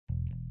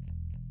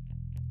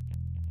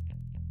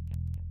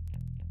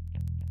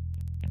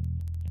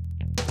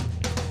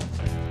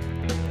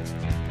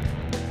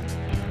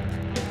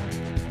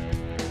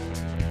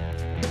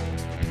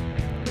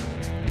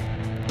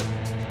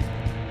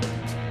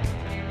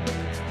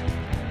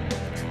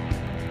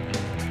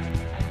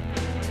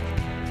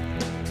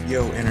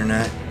Yo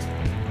Internet,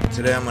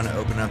 today I'm going to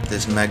open up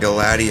this Mega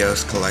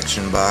Latios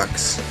collection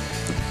box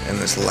and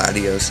this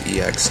Latios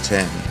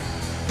EX10,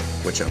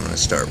 which I'm going to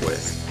start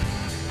with.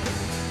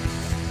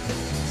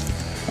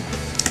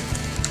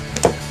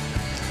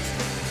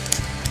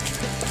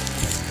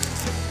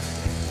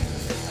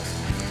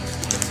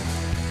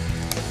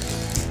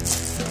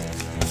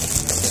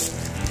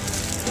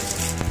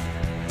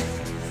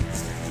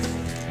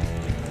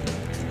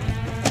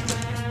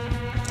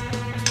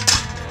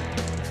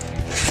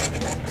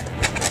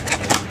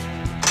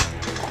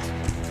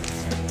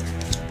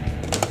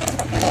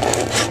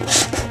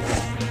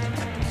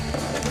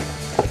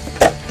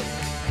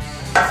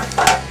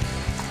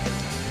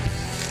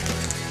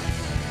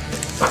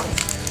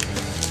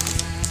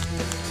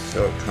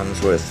 So it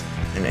comes with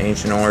an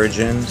Ancient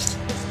Origins,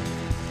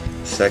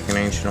 Second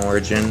Ancient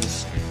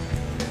Origins,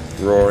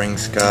 Roaring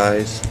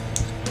Skies,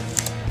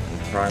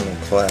 and Primal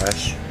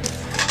Clash.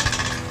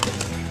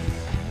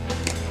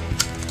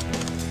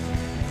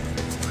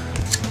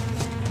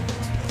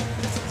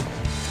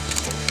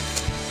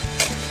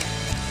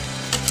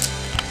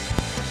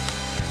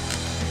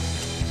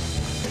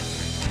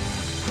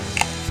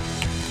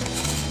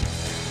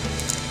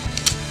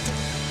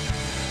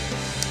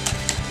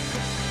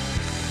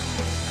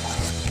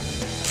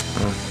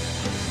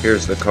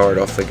 Here's the card.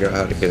 I'll figure out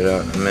how to get it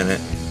out in a minute.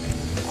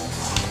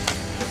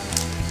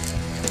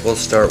 We'll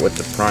start with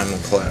the Primal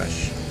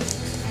Clash.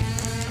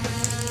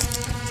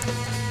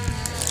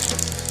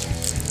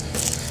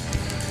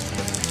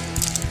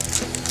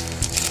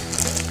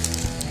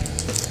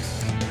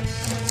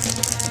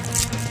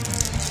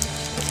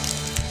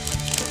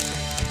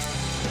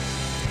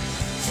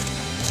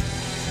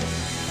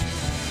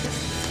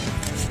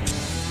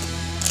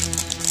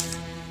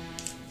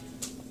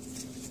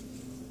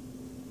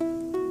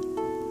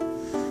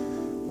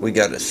 We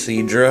got a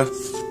Seadra,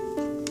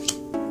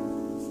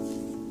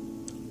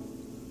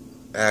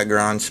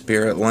 Aggron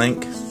Spirit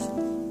Link,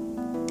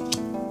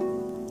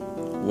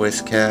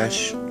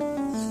 Whiscash,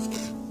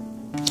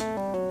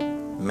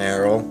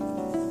 Meryl,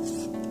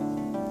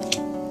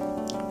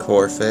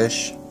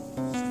 Corphish,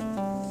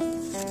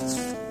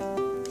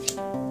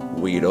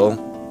 Weedle,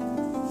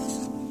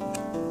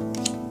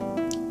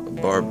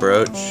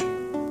 Barbroach,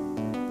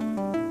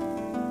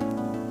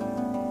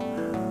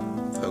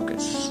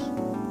 Focus,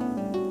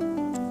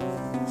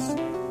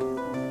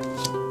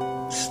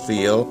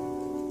 Feel,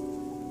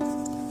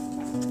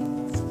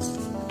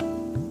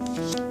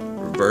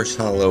 Reverse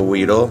Hollow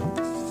Weedle.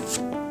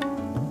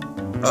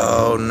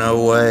 Oh,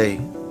 no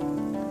way.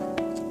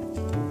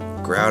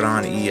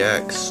 Groudon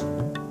EX.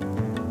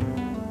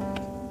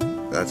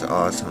 That's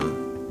awesome.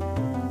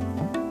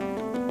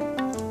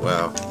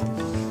 Wow.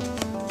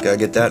 Gotta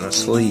get that in a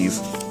sleeve.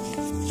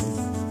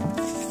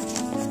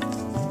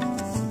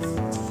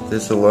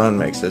 This alone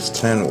makes this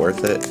 10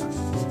 worth it.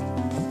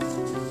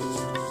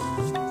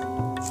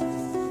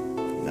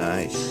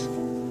 Nice.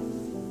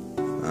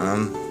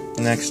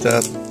 Next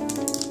up,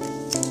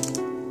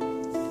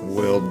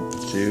 we'll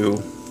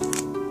do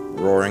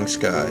Roaring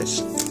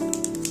Skies.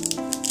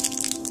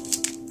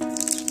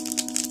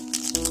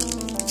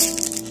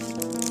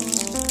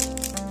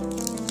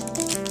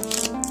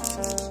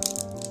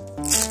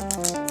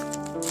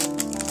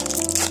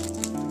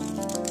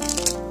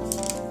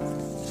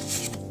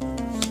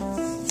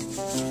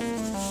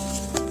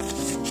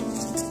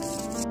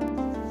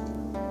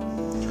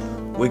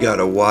 We got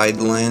a Wide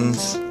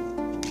Lens, a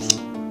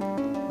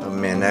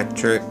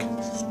Manectric,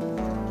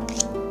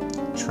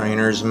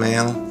 Trainer's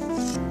Mail,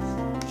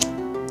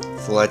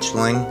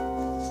 Fletchling,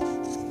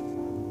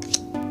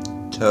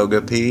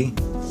 Togepi,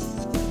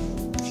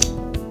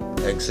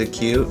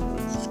 Execute,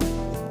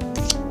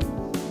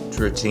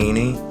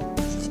 Dratini,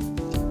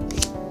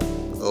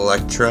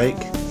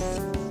 Electrike,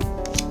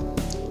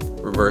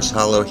 Reverse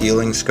Hollow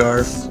Healing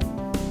Scarf,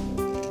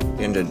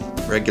 and a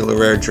regular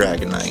rare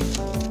Dragonite.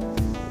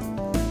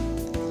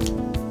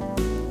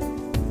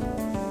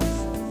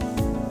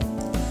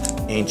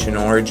 Ancient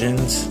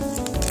Origins,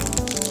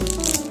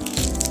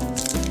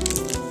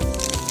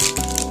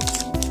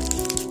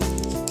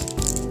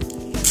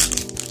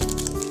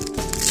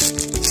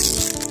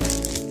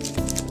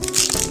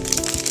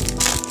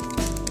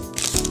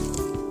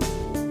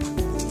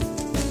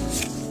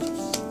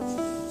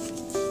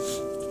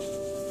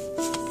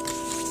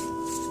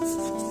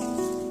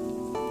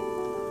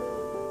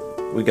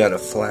 we got a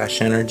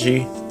Flash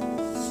Energy,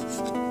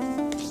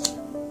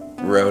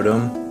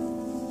 Rotom,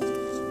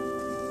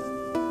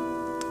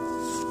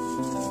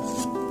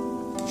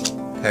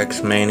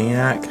 Hex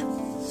Maniac,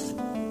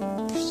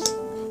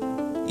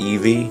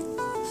 Eevee,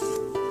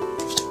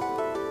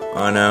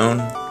 Unknown,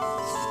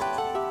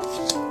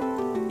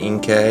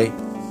 Inkay,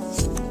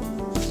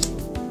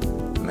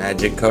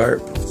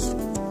 Magikarp,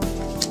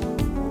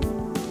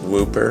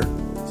 Wooper,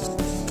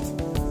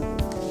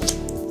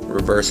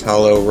 Reverse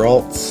Hollow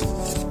Ralts,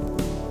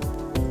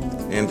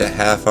 and a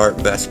Half-Art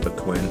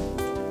Vespiquen.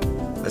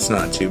 That's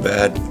not too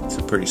bad. It's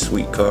a pretty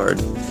sweet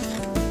card.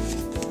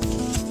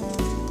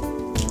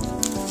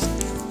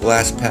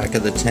 Last pack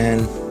of the 10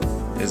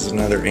 is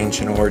another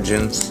Ancient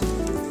Origins,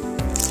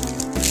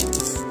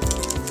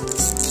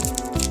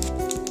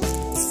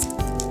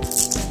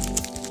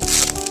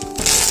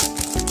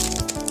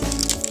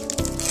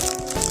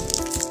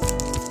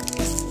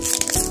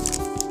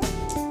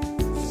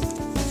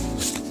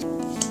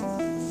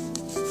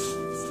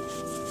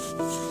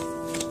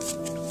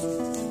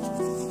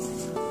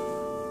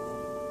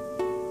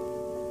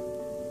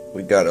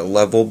 got a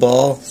level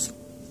ball,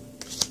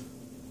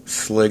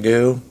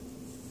 Sliggoo,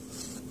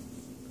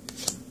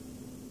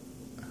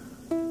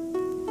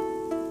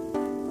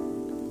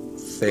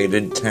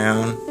 Faded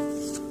Town,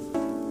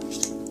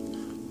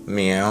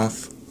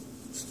 Meowth,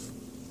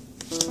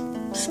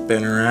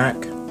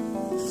 Spinarak,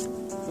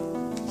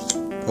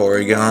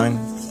 Porygon,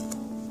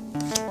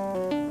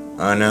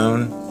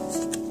 Unknown,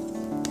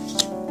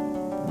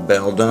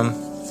 Beldum,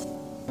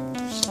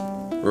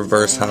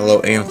 Reverse Holo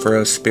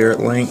Ampharos Spirit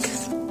Link,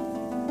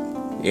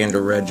 and a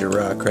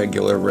Regirock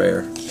regular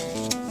rare.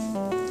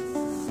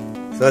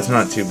 So that's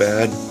not too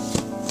bad.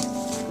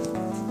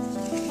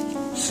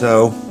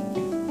 So,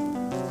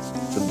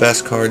 the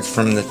best cards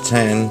from the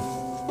 10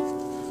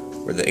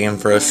 were the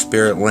Ampharos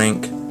Spirit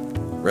Link,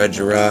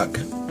 Regirock,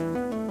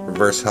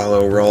 Reverse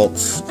Holo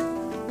Ralts,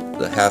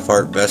 the Half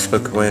Art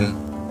Vespiquen,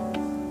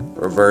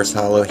 Reverse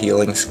Holo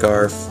Healing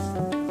Scarf,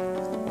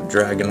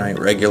 Dragonite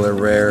regular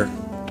rare,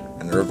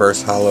 and the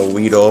Reverse Holo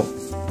Weedle,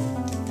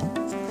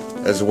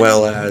 as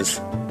well as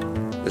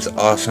this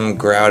awesome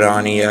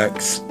Groudon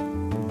EX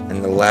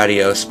and the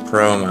Latios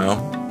promo.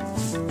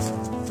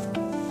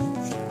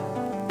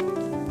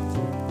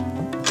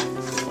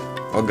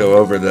 I'll go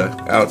over the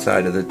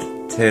outside of the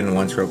tin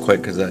once real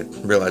quick because I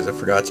realized I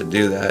forgot to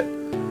do that.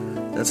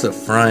 That's the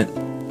front.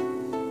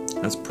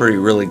 That's pretty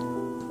really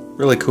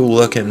cool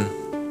looking,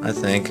 I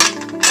think.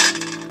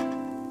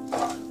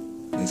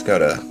 It's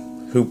got a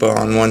Hoopa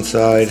on one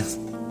side,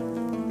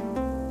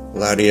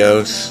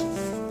 Latios,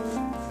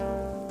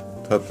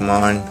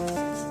 Pokemon,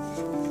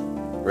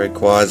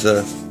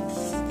 Rayquaza,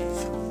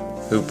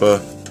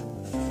 Hoopa,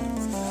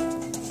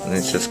 and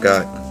it's just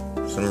got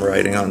some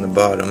writing on the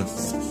bottom.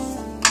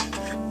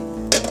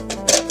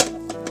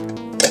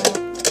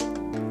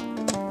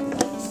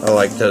 I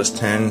like those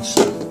tins.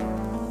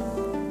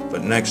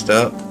 But next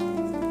up,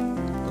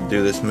 we'll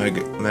do this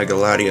Mega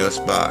Latios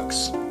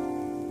box.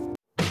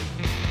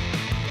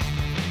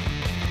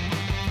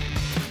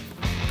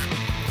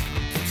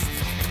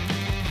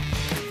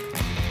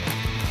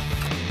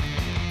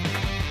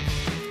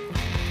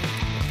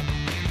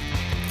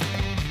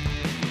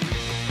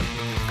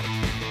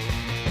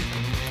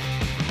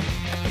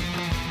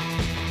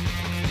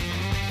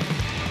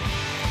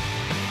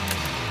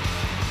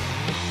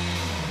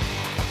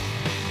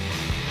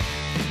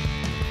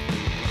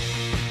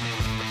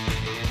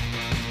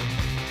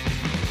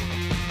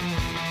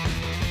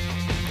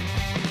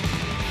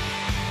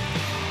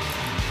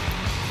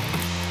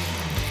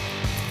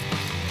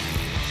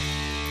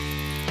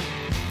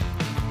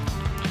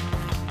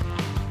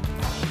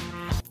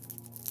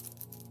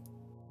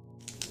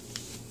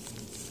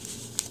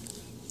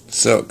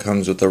 So it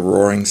comes with a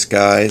Roaring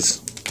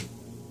Skies,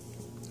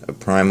 a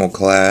Primal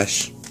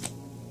Clash,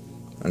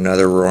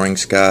 another Roaring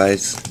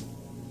Skies,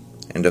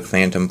 and a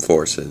Phantom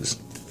Forces.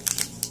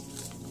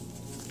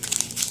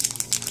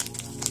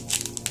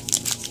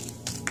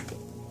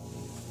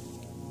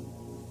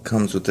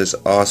 Comes with this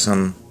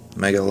awesome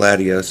Mega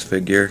Latios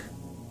figure.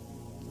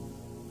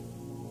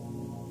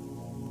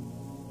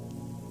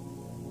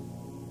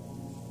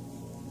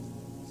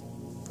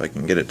 If I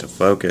can get it to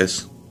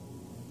focus.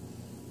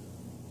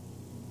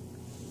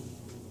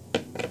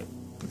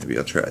 Maybe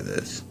I'll try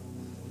this.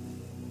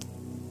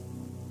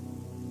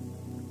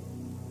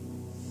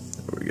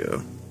 There we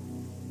go.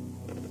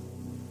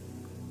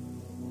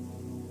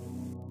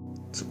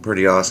 It's a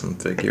pretty awesome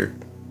figure.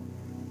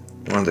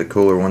 One of the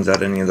cooler ones out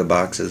of any of the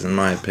boxes, in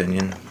my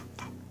opinion.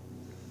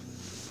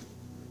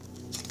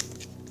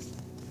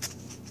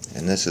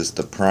 And this is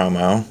the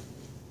promo,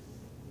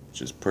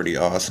 which is pretty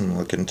awesome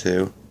looking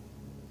too.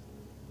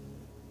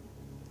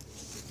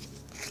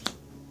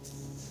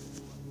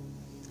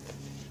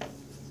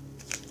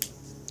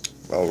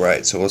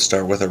 Alright, so we'll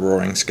start with a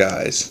Roaring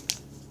Skies.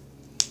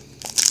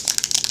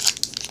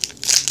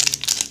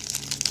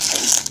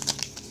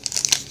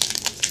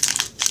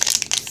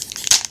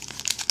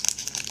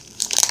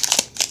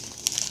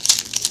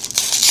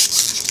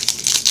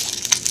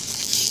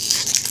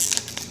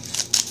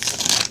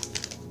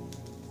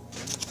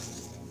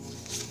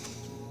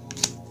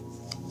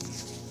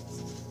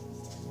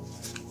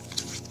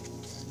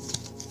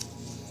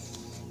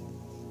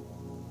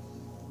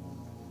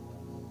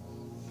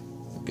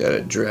 Got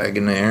a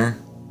Dragonair,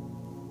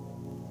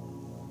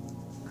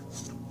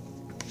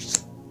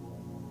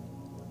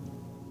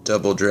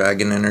 Double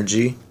Dragon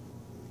Energy,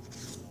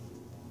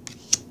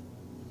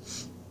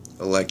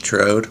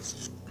 Electrode,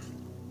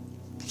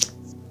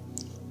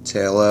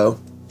 Taillow,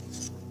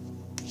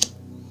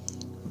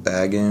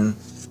 Bagoon,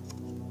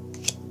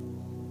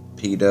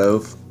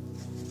 Pidove,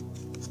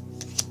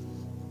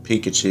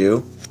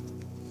 Pikachu,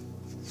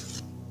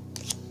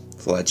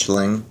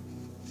 Fletchling,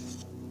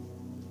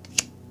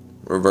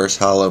 Reverse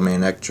Holo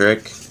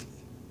Manectric,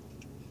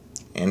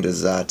 and a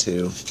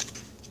Xatu.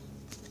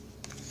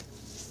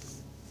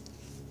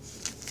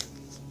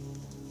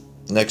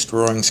 Next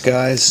Roaring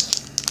Skies.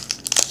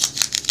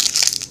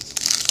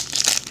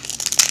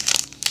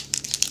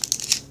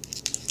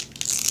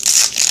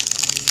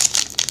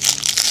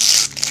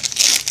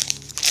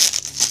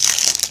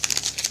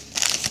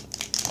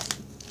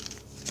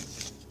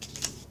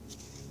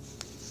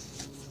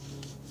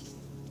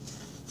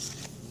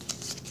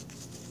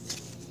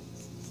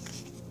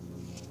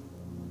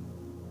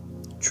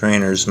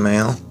 Trainer's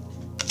Mail,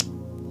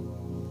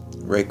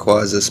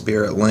 Rayquaza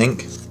Spirit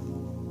Link,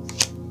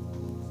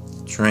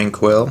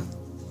 Tranquil,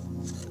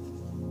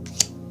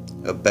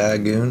 a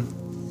Bagoon,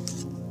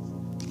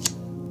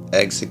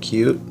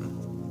 Execute,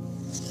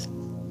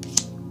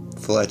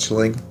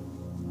 Fletchling,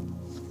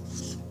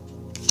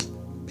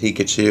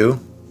 Pikachu,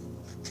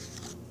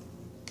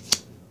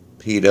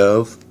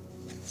 Pidove,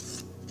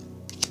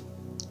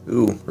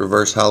 ooh,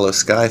 Reverse Holo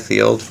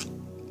Skyfield.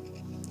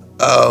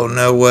 Oh,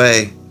 no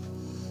way.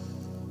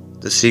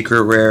 The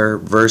Secret Rare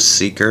Verse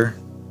Seeker.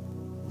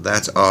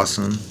 That's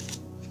awesome.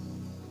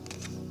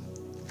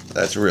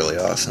 That's really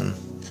awesome.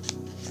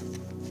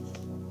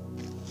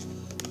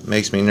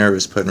 Makes me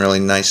nervous putting really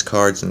nice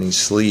cards in these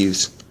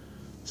sleeves.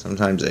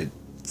 Sometimes they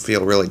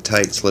feel really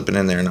tight slipping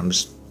in there and I'm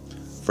just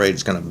afraid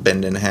it's going to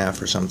bend in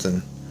half or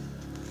something.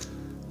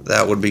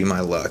 That would be my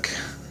luck.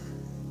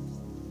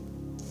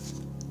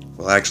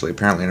 Well, actually,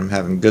 apparently I'm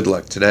having good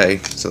luck today,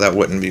 so that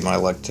wouldn't be my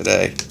luck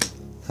today.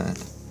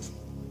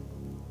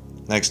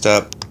 Next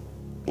up,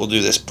 we'll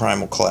do this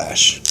Primal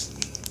Clash.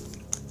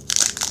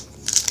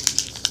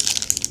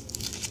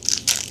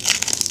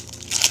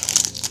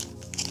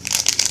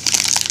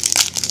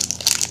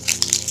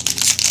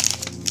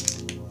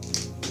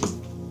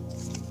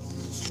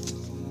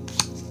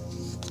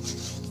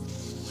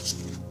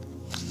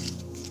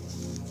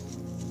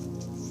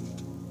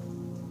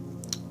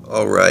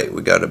 Alright,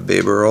 we got a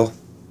Bibarel.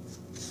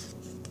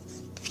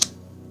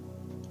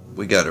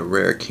 We got a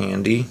Rare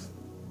Candy.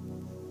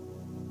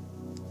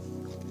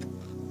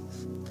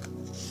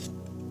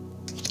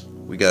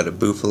 We got a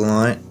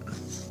Bouffalant,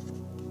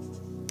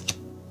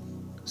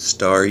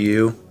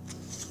 Staryu,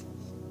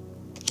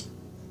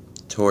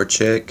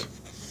 Torchic,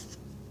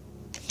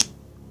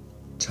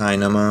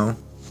 Tynamo,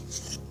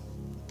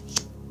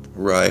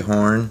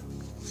 Rhyhorn,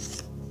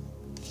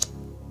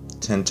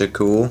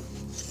 Tentacool,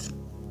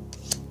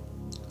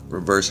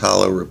 Reverse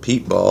Holo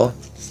Repeat Ball,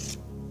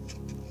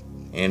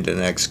 and an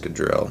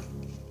Excadrill.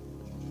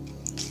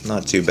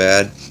 Not too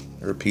bad.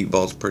 The Repeat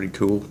Ball's pretty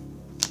cool.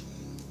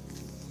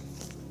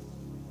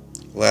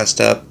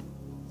 Last up,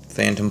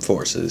 Phantom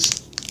Forces.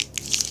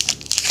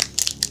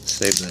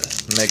 Save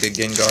the Mega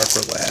Gengar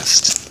for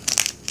last.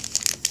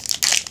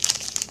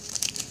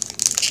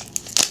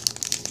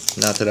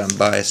 Not that I'm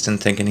biased in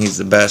thinking he's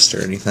the best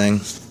or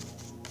anything.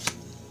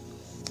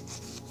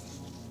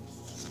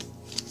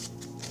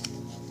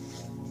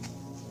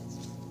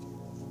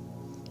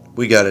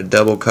 We got a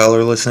double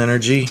colorless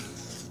energy,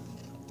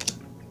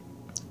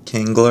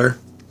 Kingler,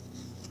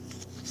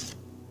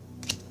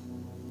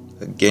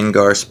 a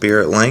Gengar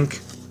Spirit Link,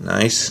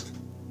 nice,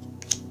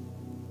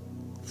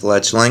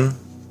 Fletchling,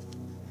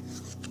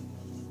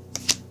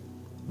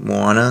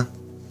 Moana,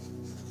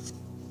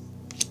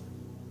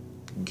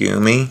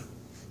 Goomy,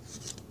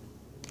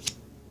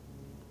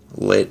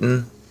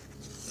 Litten,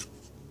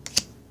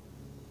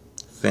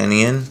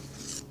 Finian,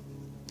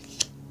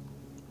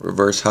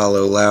 Reverse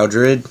Holo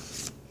Loudred,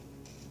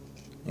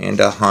 and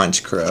a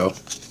Honchkrow.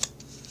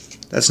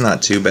 That's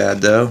not too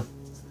bad though,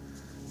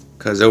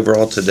 because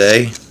overall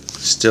today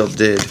still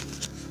did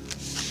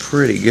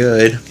pretty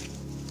good.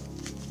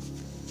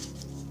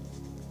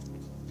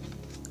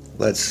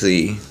 Let's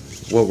see,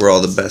 what were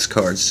all the best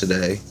cards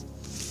today?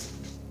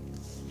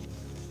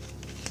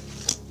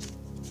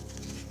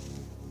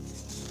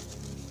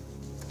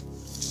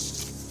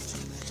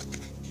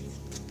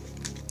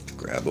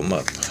 Grab them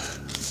up.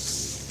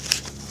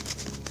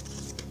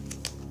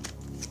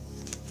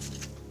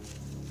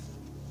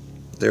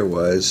 There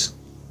was,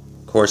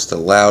 of course, the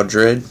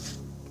Loudred,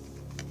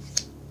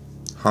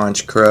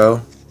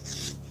 Honchkrow,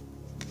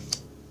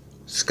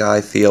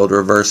 Skyfield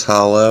Reverse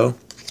Holo,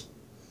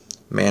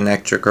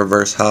 Manectric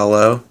Reverse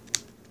Holo,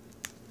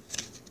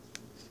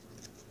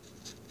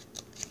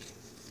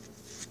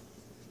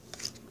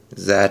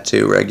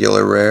 Xatu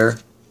Regular Rare,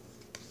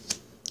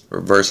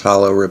 Reverse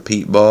Holo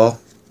Repeat Ball,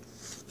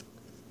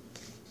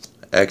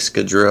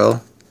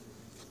 Excadrill,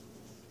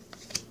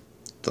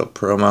 the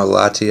promo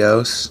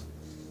Latios,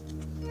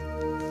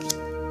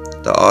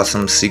 the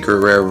awesome Secret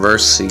Rare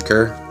Verse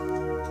Seeker,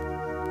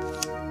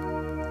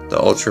 the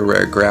Ultra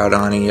Rare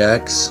Groudon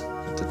EX,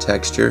 the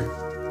texture,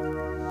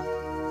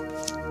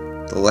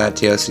 the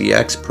Latios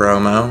EX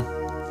promo,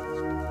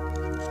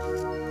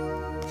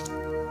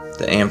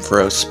 the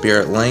Ampharos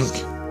Spirit Link,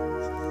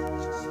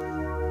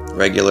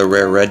 regular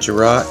Rare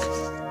Regirock,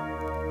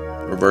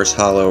 Reverse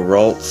Holo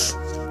Ralts,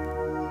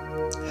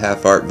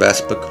 Half Art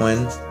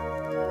Vespiquen,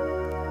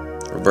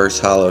 Reverse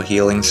Holo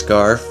Healing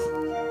Scarf,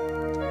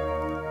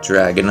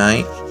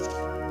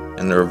 Dragonite,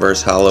 and the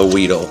Reverse Holo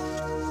Weedle.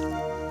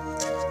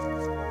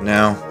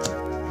 Now,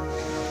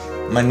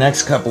 my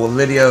next couple of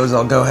videos,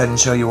 I'll go ahead and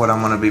show you what I'm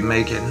going to be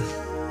making.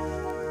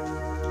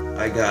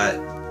 I got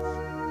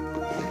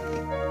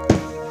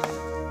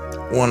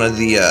one of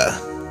the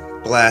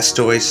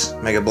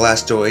Blastoise, Mega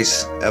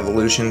Blastoise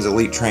Evolutions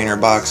Elite Trainer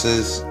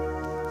boxes.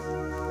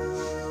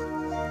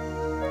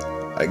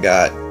 I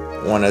got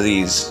one of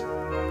these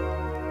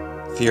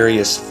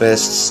Furious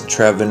Fists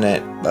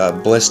Trevenant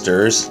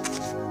blisters,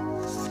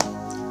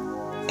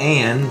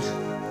 and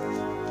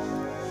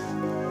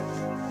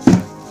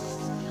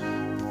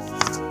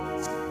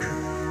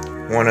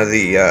one of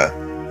the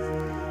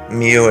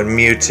Mew and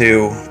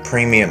Mewtwo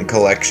premium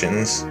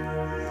collections,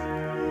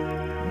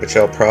 which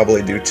I'll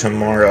probably do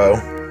tomorrow,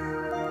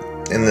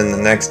 and then the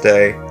next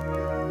day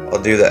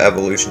I'll do the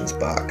Evolutions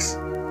box.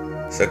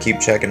 So keep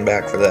checking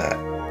back for that,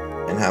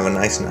 and have a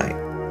nice night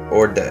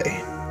or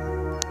day.